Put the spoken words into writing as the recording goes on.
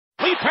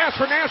pass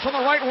for Nash on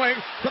the right wing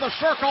to the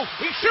circle.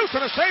 He shoots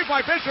and a save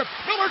by Bishop.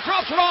 Miller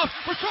drops it off.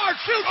 Broussard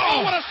shoots.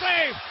 Oh, what a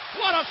save.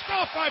 What a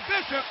stop by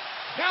Bishop.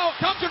 Now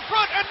comes in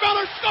front and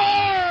Miller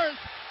scores.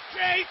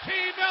 J.T.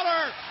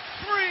 Miller.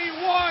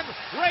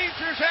 3-1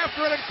 Rangers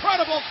after an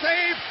incredible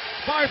save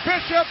by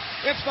Bishop.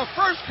 It's the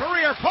first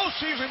career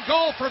postseason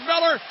goal for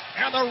Miller,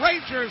 and the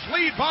Rangers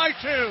lead by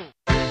 2.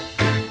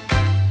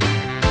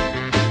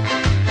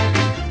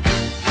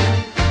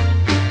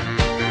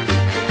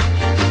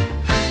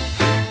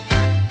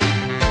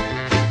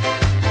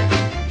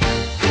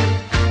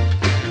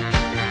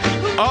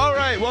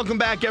 Welcome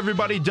back,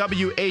 everybody.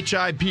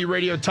 WHIP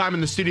Radio. Time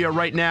in the studio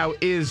right now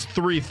is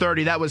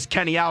 3:30. That was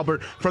Kenny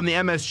Albert from the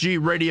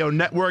MSG Radio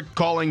Network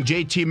calling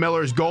JT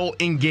Miller's goal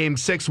in Game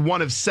 6,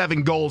 one of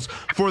 7 goals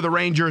for the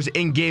Rangers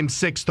in Game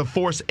 6 to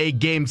force a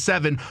Game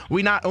 7.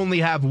 We not only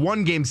have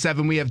one Game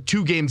 7, we have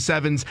 2 Game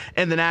 7s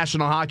in the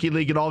National Hockey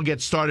League. It all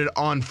gets started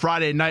on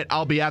Friday night.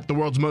 I'll be at the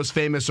world's most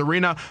famous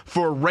arena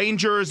for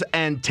Rangers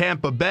and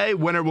Tampa Bay.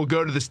 Winner will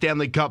go to the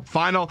Stanley Cup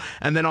Final.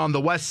 And then on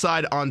the west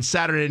side on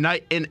Saturday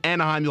night in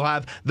Anaheim, you'll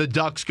have the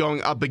Ducks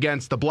going up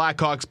against the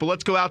Blackhawks. But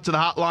let's go out to the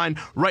hotline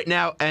right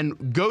now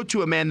and go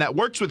to a man that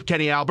works with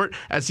Kenny Albert,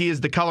 as he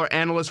is the color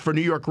analyst for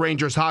New York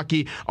Rangers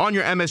hockey on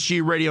your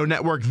MSG Radio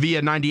Network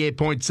via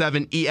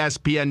 98.7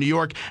 ESPN New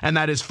York, and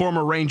that is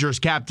former Rangers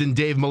captain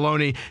Dave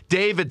Maloney.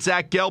 Dave, it's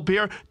Zach Gelb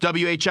here,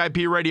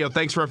 WHIP Radio.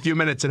 Thanks for a few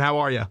minutes, and how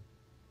are you?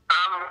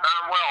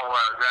 I'm well,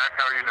 Zach.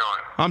 How are you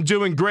doing? I'm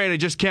doing great. I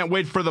just can't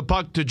wait for the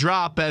puck to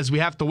drop, as we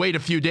have to wait a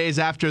few days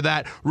after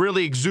that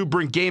really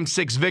exuberant Game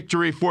 6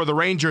 victory for the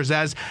Rangers,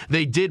 as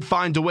they did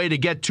find a way to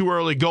get 2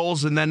 early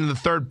goals, and then in the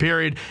third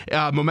period,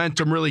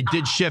 momentum really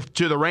did shift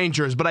to the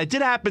Rangers. But I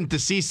did happen to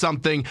see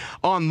something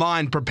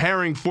online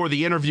preparing for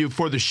the interview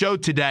for the show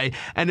today,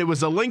 and it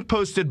was a link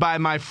posted by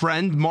my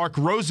friend Mark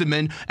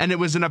Roseman, and it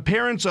was an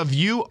appearance of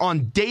you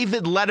on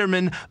David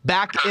Letterman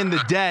back in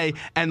the day,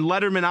 and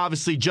Letterman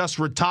obviously just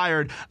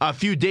retired a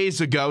few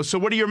days ago. So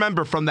what do you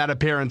remember from that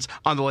appearance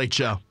on The Late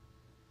Show?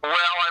 Well,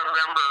 I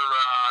remember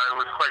it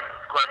was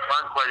quite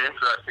fun, quite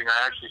interesting. I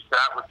actually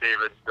sat with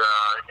David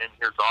in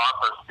his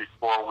office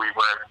before we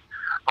went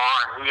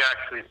on. He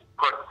actually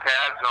put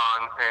pads on,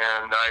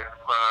 and I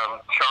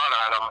shot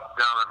at him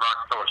down at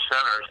Rockefeller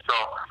Center. So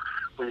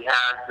we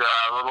had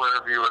a little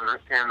interview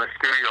in the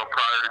studio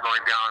prior to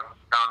going down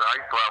to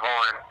ice level,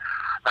 and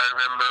I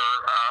remember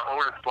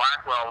Otis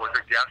Blackwell was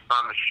a guest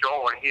on the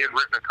show, and he had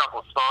written a couple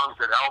of songs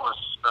that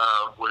Elvis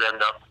would end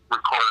up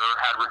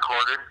had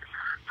recorded.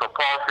 So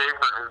Paul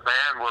Schaefer and his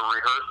band were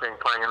rehearsing,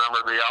 playing a number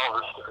of the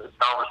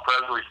Elvis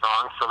Presley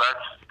songs. So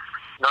that's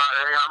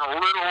I'm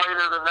a little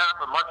later than that,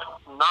 but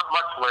not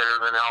much later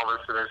than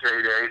Elvis in his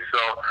heyday.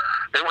 So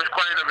it was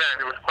quite an event.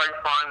 It was quite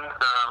fun.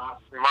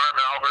 Marv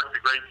Albert,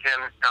 the great Ken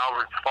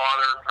Albert's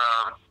father,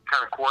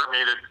 kind of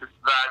coordinated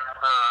that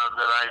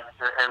I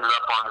ended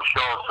up on the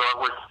show. So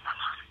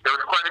it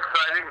was quite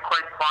exciting,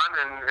 quite fun,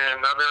 and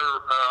other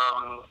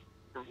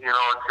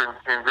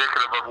it's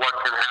indicative of what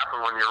can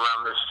happen when you're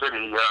around this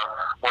city.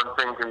 One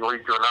thing can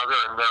lead to another,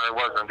 and there I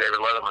was on David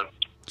Letterman.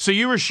 So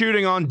you were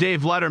shooting on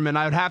Dave Letterman.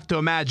 I would have to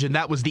imagine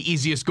that was the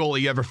easiest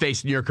goalie you ever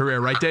faced in your career,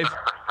 right, Dave?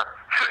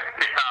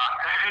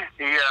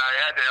 Yeah, I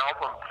had to help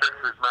him fix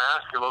his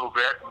mask a little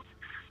bit.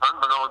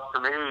 Unbeknownst to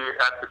me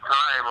at the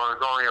time, I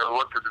was only going to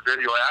look at the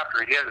video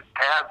after, he had his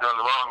pads on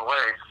the wrong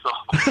way. So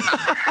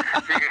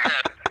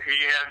he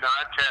had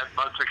not had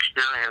much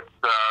experience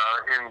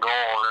in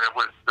goal, and it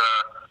was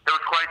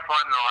quite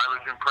fun, though. I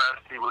was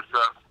impressed. He was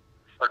a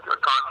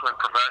consummate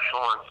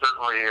professional, and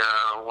certainly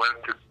went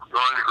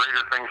on to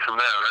greater things from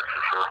there, that's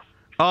for sure.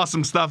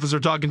 Awesome stuff as we're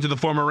talking to the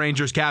former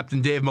Rangers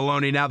captain, Dave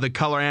Maloney, now the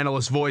color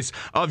analyst voice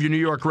of your New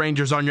York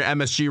Rangers on your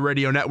MSG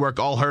Radio Network,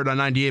 all heard on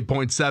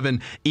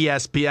 98.7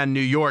 ESPN New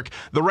York.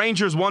 The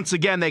Rangers, once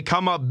again, they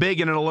come up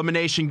big in an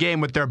elimination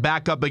game with their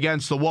back up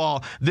against the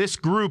wall. This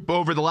group,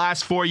 over the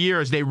last 4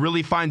 years, they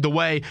really find a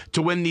way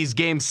to win these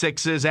Game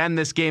 6s and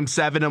this Game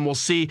 7, and we'll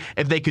see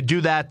if they could do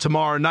that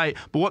tomorrow night.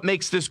 But what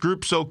makes this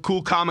group so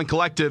cool, calm, and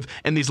collective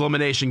in these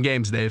elimination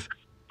games, Dave?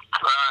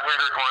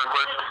 Henrik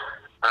Lundqvist.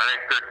 I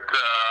think that,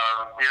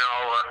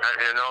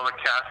 the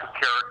cast of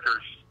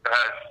characters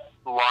has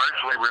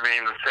largely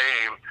remained the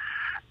same,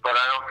 but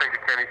I don't think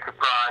it's any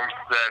surprise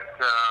that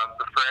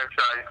the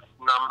franchise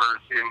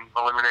numbers in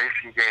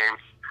elimination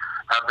games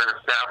have been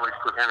established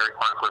with Henrik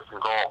Lundqvist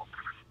in goal.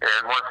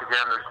 And once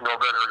again, there's no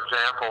better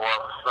example of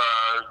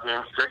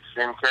Game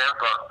 6 in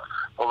Tampa.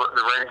 Well,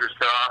 the Rangers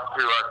got off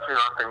to a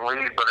 2-0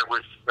 lead, but it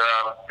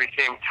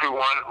became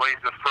 2-1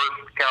 late in the first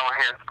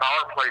Callahan's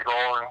power play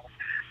goal, and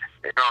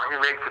he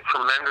makes a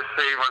tremendous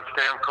save on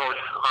Stamkos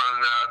on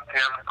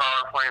Tampa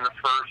power play in the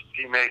first.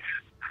 He makes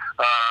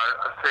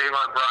a save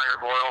on Brian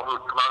Boyle,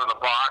 who'd come out of the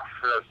box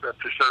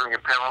after serving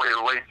a penalty, a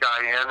late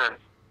guy in, and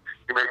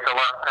he makes a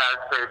left pad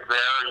save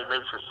there. He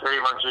makes a save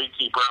on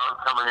J.T. Brown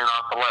coming in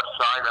off the left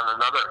side on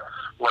another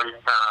late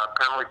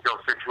penalty kill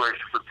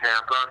situation for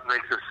Tampa.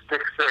 Makes a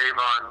stick save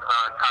on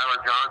Tyler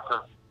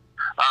Johnson.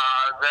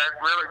 That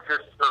really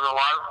just, in a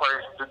lot of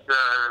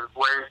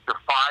ways,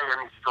 defy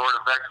any sort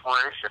of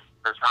explanation.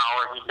 is how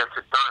he gets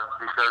it done,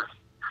 because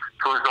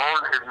to his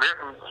own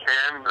admittance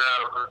and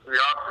the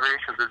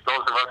observations that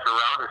those of us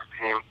around his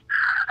team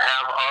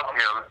have of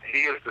him,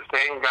 he is the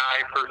same guy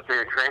first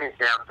day of training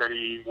camp that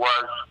he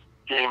was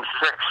Game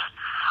 6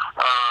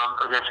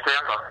 against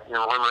Tampa in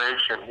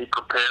elimination. He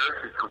prepares,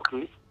 he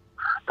competes,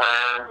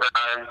 and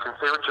you can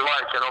say what you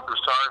like. I know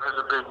Broussard has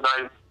a big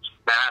night,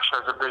 Nash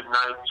has a big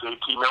night,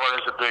 JT Miller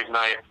has a big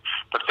night,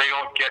 but they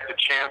don't get the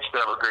chance to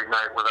have a big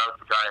night without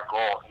the guy at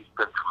goal. He's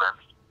been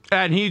tremendous.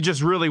 And he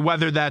just really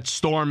weathered that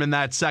storm in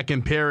that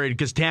second period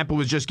because Tampa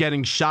was just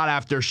getting shot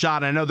after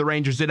shot. I know the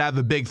Rangers did have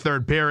a big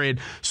third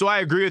period, so I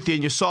agree with you,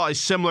 and you saw a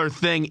similar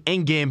thing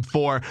in Game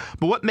 4.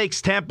 But what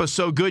makes Tampa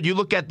so good, you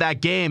look at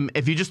that game,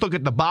 if you just look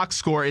at the box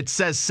score, it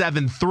says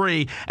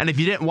 7-3, and if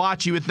you didn't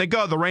watch, you would think,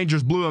 oh, the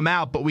Rangers blew them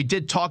out, but we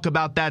did talk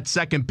about that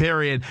second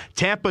period.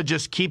 Tampa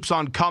just keeps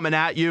on coming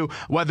at you,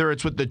 whether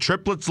it's with the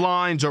triplets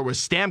lines or with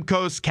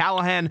Stamkos.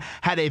 Callahan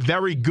had a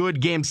very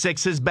good Game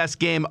 6, his best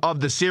game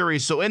of the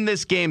series. So in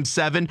this Game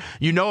 7,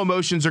 you know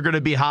emotions are going to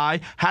be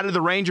high. How do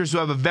the Rangers, who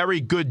have a very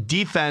good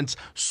defense,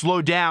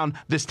 slow down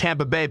this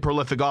Tampa Bay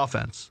prolific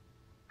offense?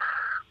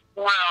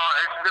 Well,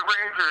 the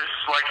Rangers,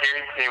 like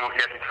any team, will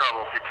get in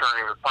trouble if you're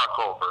turning the puck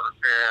over.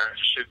 And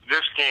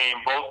this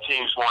game, both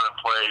teams want to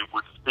play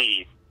with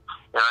speed.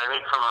 And I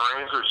think from a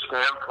Rangers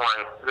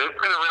standpoint, they've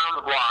been around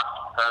the block,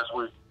 as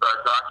we've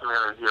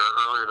documented here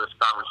earlier in this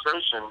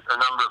conversation, a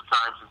number of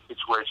times in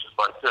situations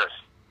like this.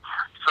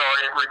 So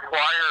it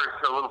requires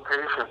a little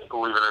patience,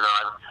 believe it or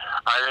not.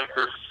 I think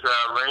this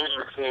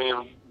Ranger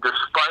team,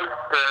 despite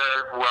the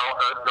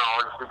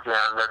well-acknowledged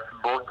again that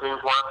both teams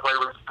want to play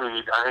with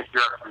speed, I think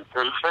you have to be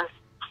patient,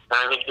 and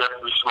I think you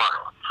have to be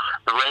smart.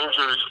 The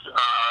Rangers,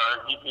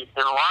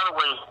 in a lot of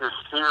ways this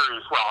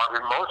series, well,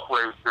 in most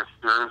ways this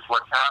series,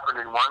 what's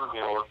happened in one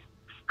game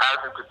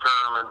hasn't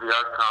determined the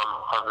outcome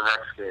of the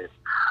next game.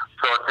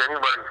 So it's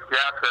anybody's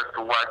guess as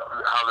to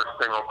how this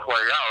thing will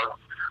play out.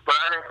 But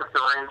I think if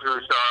the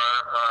Rangers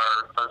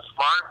are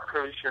smart,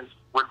 patient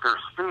with their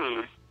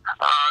speed,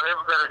 they have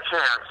a better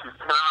chance. You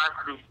cannot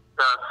be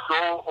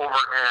so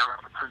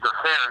overamped to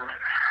defend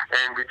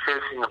and be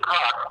chasing the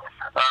puck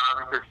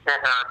because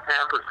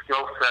Tampa's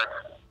skill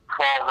sets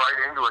fall right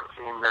into a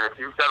team that if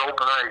you've got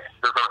open ice,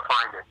 they're going to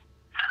find it.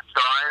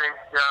 So I think,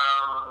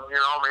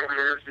 maybe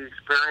it is the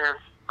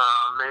experience.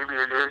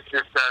 Maybe it is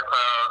just that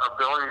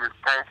ability to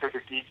kind of take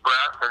a deep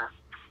breath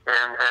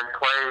and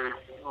play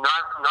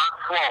not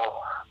slow,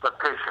 but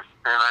patient.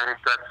 And I think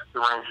that's the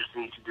Rangers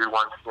need to do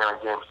once again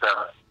in Game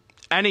 7.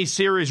 Any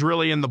series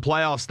really in the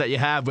playoffs that you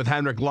have with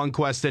Henrik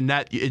Lundqvist in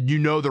net, you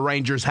know the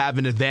Rangers have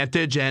an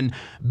advantage. And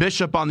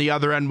Bishop on the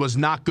other end was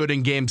not good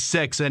in Game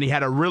 6, and he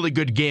had a really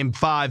good Game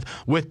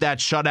 5 with that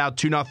shutout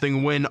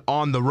 2-0 win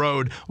on the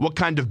road. What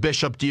kind of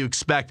Bishop do you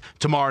expect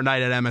tomorrow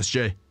night at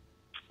MSG?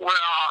 Well,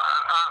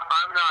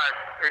 I'm not.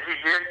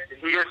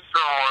 He is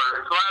throwing.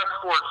 His last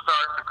 4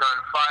 starts have gone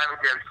 5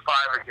 against,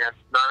 5 against,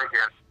 none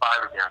against,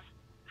 5 against.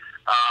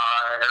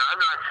 And I'm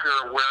not sure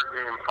where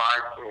Game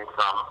 5 came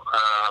from.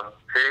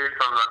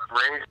 From the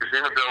Rangers'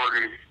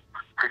 inability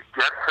to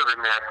get to the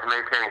net to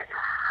make any.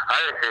 I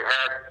think they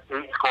had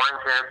 8 scoring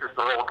chances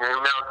the whole game.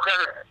 Now,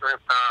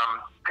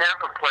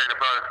 Tampa played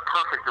about as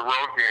perfect a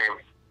road game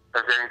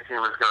as any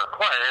team was going to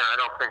play, and I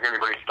don't think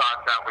anybody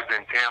thought that was in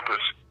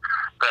Tampa's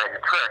bag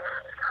of tricks.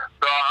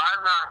 So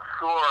I'm not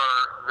sure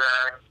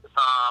that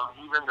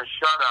even the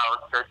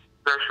shutout that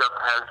Bishop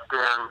has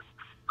been,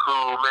 who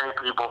many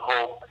people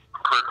hope,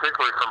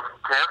 particularly from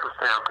Tampa's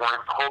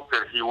standpoint, hope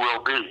that he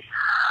will be.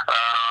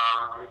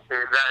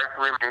 That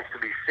remains to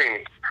be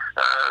seen.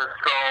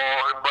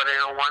 But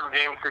in a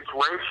one-game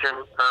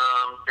situation,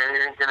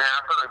 anything can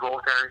happen. A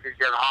goaltender can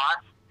get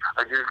hot.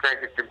 I do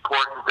think it's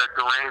important that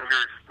the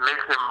Rangers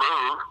make him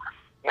move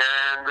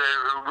and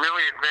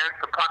really advance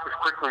the puck as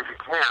quickly as you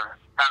can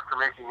after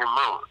making him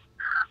move.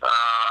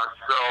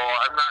 So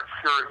I'm not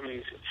sure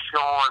he's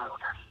shown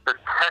the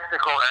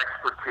technical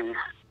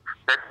expertise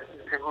that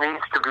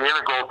needs to be in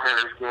a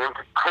goaltender's game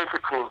to take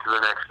a team to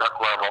the next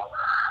level.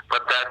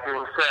 But that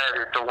being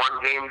said, it's a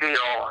one-game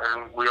deal,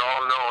 and we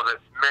all know that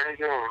many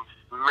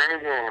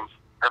games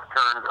have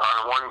turned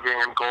on a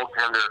one-game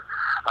goaltender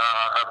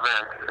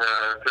event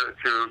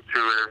to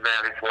an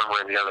advantage one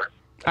way or the other.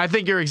 I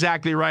think you're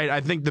exactly right.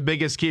 I think the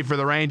biggest key for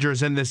the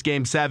Rangers in this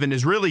Game 7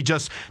 is really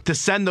just to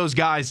send those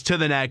guys to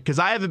the net, because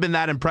I haven't been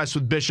that impressed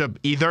with Bishop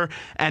either,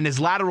 and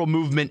his lateral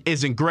movement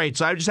isn't great.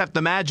 So I just have to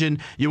imagine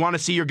you want to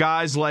see your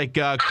guys like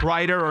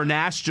Kreider or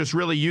Nash just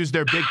really use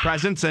their big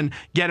presence and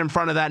get in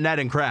front of that net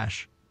and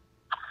crash.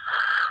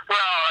 Well,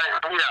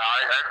 I'm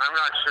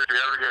not sure you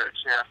ever get a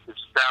chance to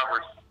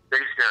establish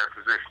stationary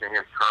positioning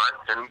in front,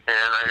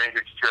 and I think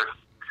it's just,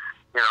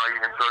 you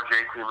can throw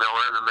JT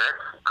Miller in the mix,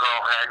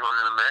 Carl Hagelin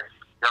in the mix,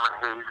 Kevin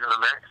Hayes in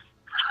the mix.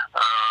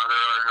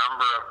 There are a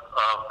number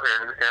of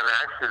and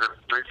actually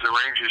the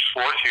Rangers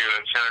sports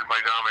unit, centered by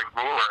Dominic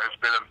Mueller, has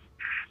been a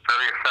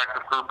very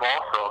effective group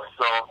also.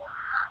 So,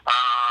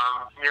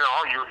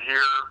 you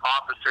hear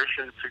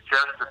opposition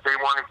suggest that they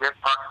want to get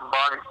pucks and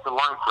bodies to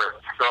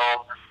Lundqvist.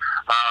 So,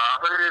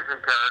 But it is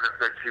imperative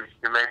that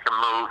you make a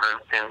move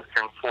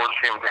and force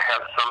him to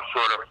have some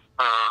sort of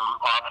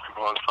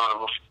obstacle in front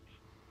of him.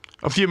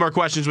 A few more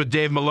questions with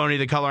Dave Maloney,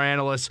 the color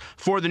analyst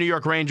for the New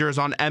York Rangers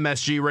on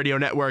MSG Radio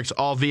Networks,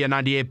 all via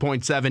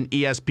 98.7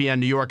 ESPN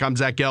New York. I'm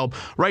Zach Gelb,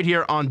 right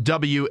here on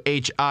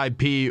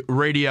WHIP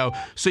Radio.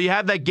 So you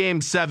have that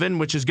Game 7,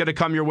 which is going to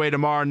come your way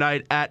tomorrow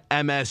night at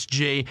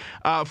MSG.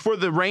 For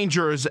the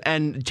Rangers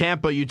and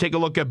Tampa, you take a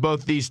look at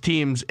both these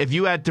teams. If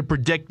you had to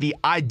predict the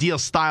ideal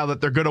style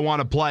that they're going to want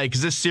to play,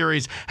 because this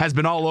series has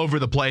been all over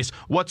the place,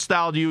 what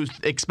style do you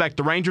expect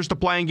the Rangers to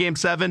play in Game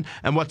 7,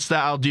 and what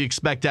style do you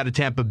expect out of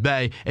Tampa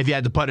Bay if you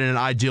had to put in an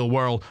ideal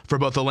world for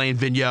both Alain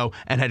Vigneault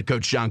and head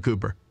coach John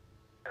Cooper?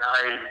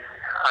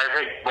 I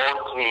think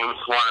both teams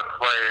want to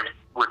play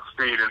with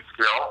speed and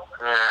skill,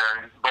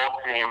 and both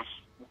teams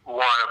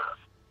want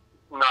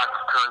to not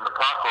turn the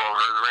puck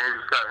over. The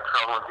Rangers got in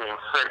trouble in Game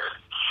 6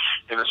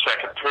 in the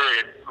second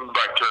period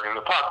by turning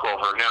the puck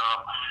over.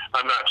 Now,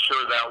 I'm not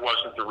sure that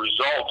wasn't the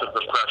result of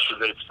the pressure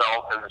they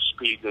felt and the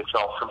speed they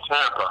felt from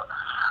Tampa.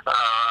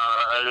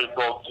 I think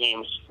both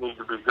teams need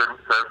to be good.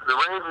 The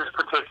Rangers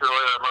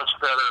particularly are much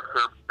better if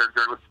they're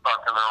good with the puck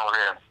in their own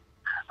end.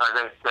 I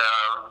think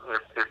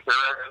if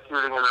they're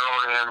executing in their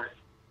own end,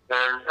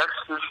 and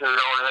execution in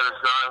their own end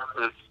is not,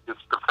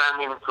 it's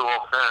defending to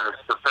offend.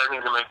 It's defending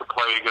to make a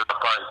play against the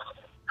ice.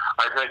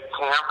 I think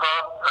Tampa,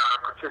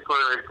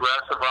 particularly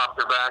aggressive off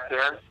their back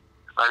end.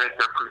 I think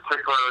they're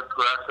particularly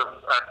aggressive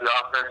at the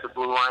offensive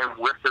blue line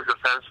with their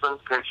defensemen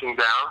pinching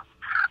down.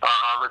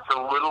 It's a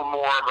little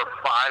more of a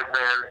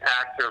five-man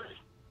active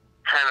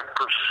kind of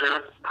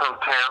pursuit from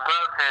Tampa,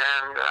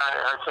 and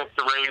I think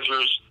the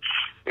Rangers,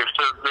 if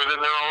they're good in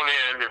their own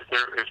end,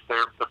 if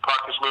the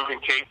puck is moving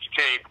cape to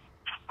cape,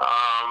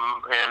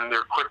 and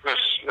their quickness,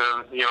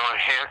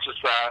 enhances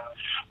that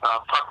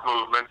puck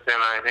movement, then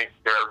I think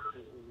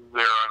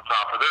they're on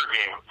top of their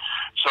game.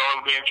 So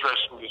it'll be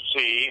interesting to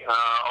see,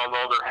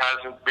 although there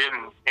hasn't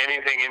been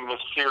anything in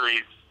this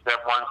series that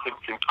one could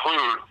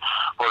conclude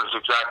what is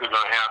exactly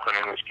going to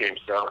happen in this Game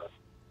 7.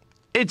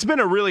 It's been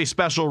a really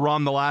special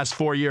run the last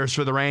 4 years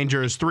for the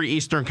Rangers. 3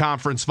 Eastern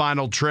Conference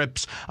final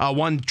trips,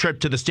 1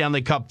 trip to the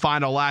Stanley Cup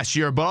final last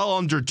year, but all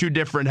under 2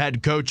 different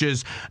head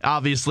coaches,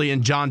 obviously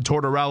in John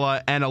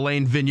Tortorella and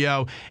Alain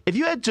Vigneault. If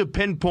you had to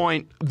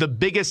pinpoint the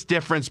biggest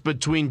difference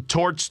between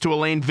Torts to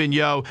Alain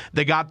Vigneault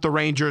that got the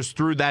Rangers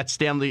through that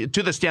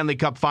to the Stanley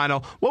Cup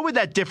final, what would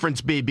that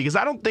difference be? Because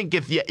I don't think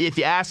if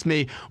you asked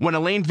me when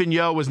Alain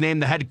Vigneault was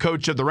named the head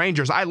coach of the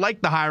Rangers, I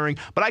liked the hiring,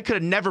 but I could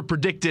have never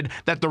predicted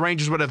that the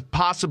Rangers would have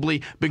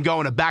possibly been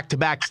going to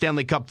back-to-back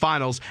Stanley Cup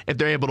finals if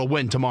they're able to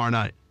win tomorrow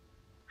night.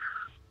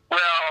 Well,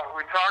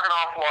 we talk an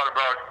awful lot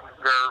about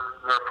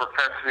their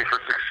propensity for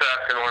success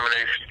in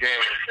elimination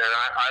games, and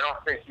I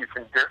don't think you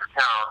can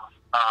discount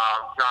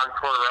John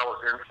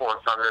Tortorella's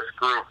influence on this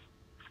group,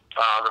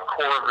 the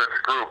core of this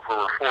group, who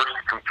were forced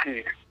to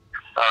compete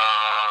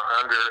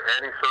under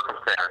any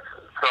circumstance.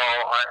 So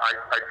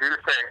I do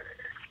think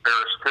there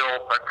are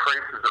still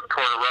traces of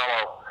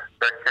Tortorella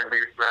that can be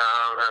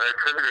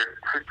attributed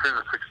to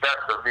the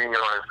success of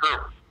Vigneault and his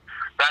group.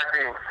 That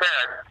being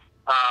said,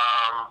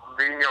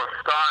 Vigneault's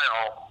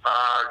style,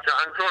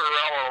 John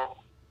Tortorella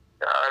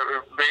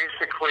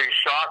basically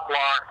shot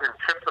block and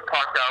tip the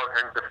puck out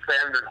and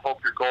defend and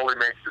hope your goalie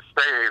makes the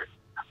save.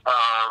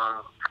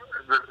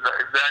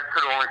 That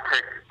could only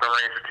take the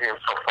Ranger team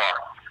so far.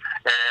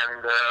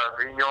 And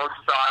Vigneault's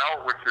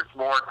style, which is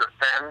more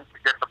defend to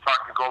get the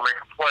puck and go make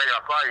a play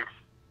up ice,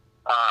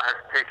 has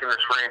taken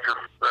this Ranger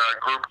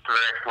group to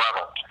the next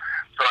level.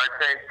 So I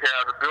think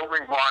the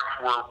building blocks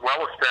were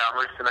well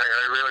established, and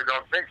I really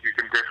don't think you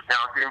can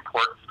discount the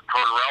importance of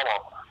Tortorella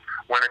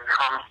when it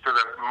comes to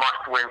the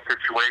must-win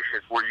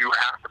situations where you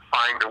have to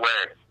find a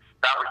way.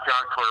 That was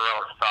John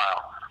Tortorella's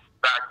style.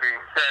 That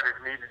being said, it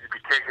needed to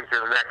be taken to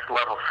the next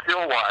level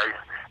skill-wise,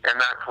 and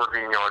that's where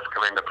Vigneault has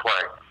come into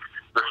play.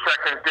 The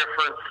second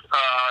difference,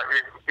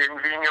 in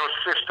Vigneault's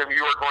system,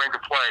 you are going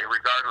to play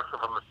regardless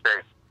of a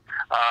mistake.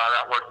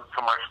 That wasn't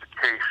so much the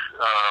case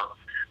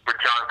with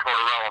John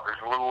Tortorella.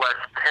 There's a little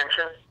less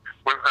tension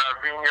with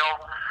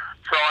Vigneault.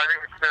 So I think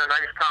it's been a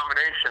nice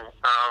combination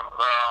of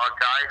a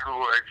guy who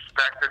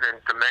expected and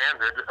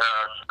demanded a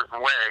certain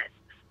way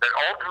that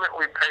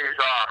ultimately pays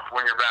off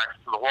when your back's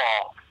to the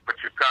wall, but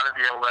you've got to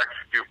be able to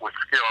execute with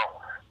skill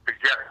to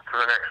get to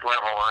the next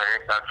level. And I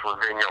think that's where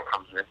Vigneault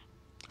comes in.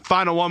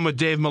 Final one with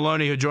Dave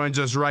Maloney, who joins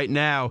us right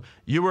now.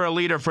 You were a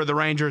leader for the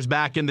Rangers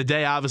back in the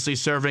day, obviously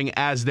serving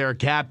as their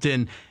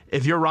captain.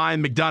 If you're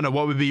Ryan McDonough,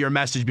 what would be your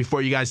message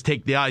before you guys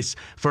take the ice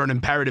for an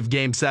imperative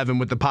Game 7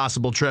 with the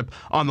possible trip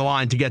on the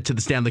line to get to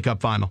the Stanley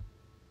Cup final?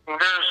 There's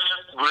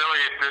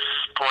really, at this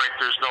point,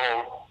 there's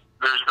no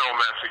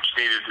message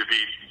needed to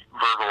be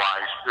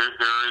verbalized.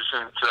 There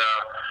isn't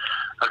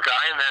a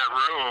guy in that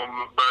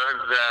room, but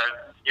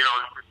that,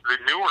 the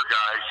newer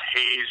guys,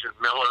 Hayes and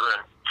Miller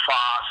and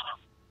Fost,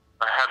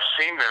 have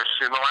seen this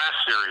in the last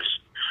series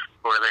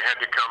where they had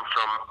to come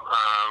from,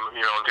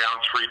 down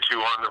 3-2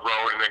 on the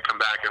road and then come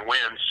back and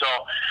win. So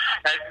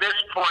at this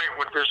point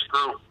with this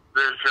group,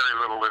 there's very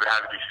little that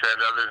had to be said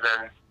other than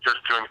just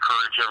to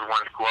encourage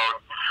everyone to go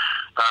out,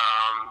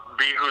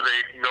 be who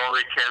they know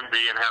they can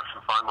be, and have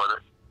some fun with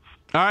it.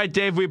 All right,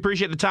 Dave, we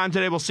appreciate the time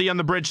today. We'll see you on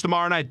the bridge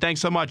tomorrow night.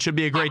 Thanks so much. Should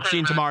be a great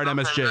scene tomorrow at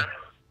MSG. All right,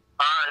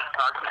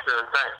 talk to you soon. Thanks.